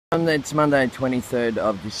It's Monday 23rd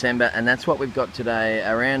of December, and that's what we've got today.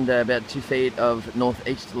 Around about 2 feet of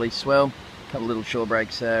northeasterly swell, a couple of little shore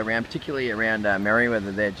breaks around, particularly around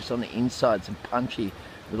Merriweather there, just on the inside, some punchy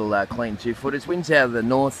little clean 2-footers. Winds out of the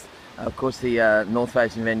north. Of course, the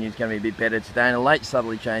north-facing venue is going to be a bit better today, and a late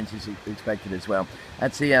southerly change is expected as well.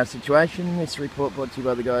 That's the situation. This report brought to you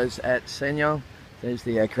by the guys at Senior. There's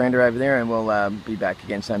the Coranda over there, and we'll be back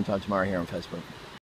again same time tomorrow here on Facebook.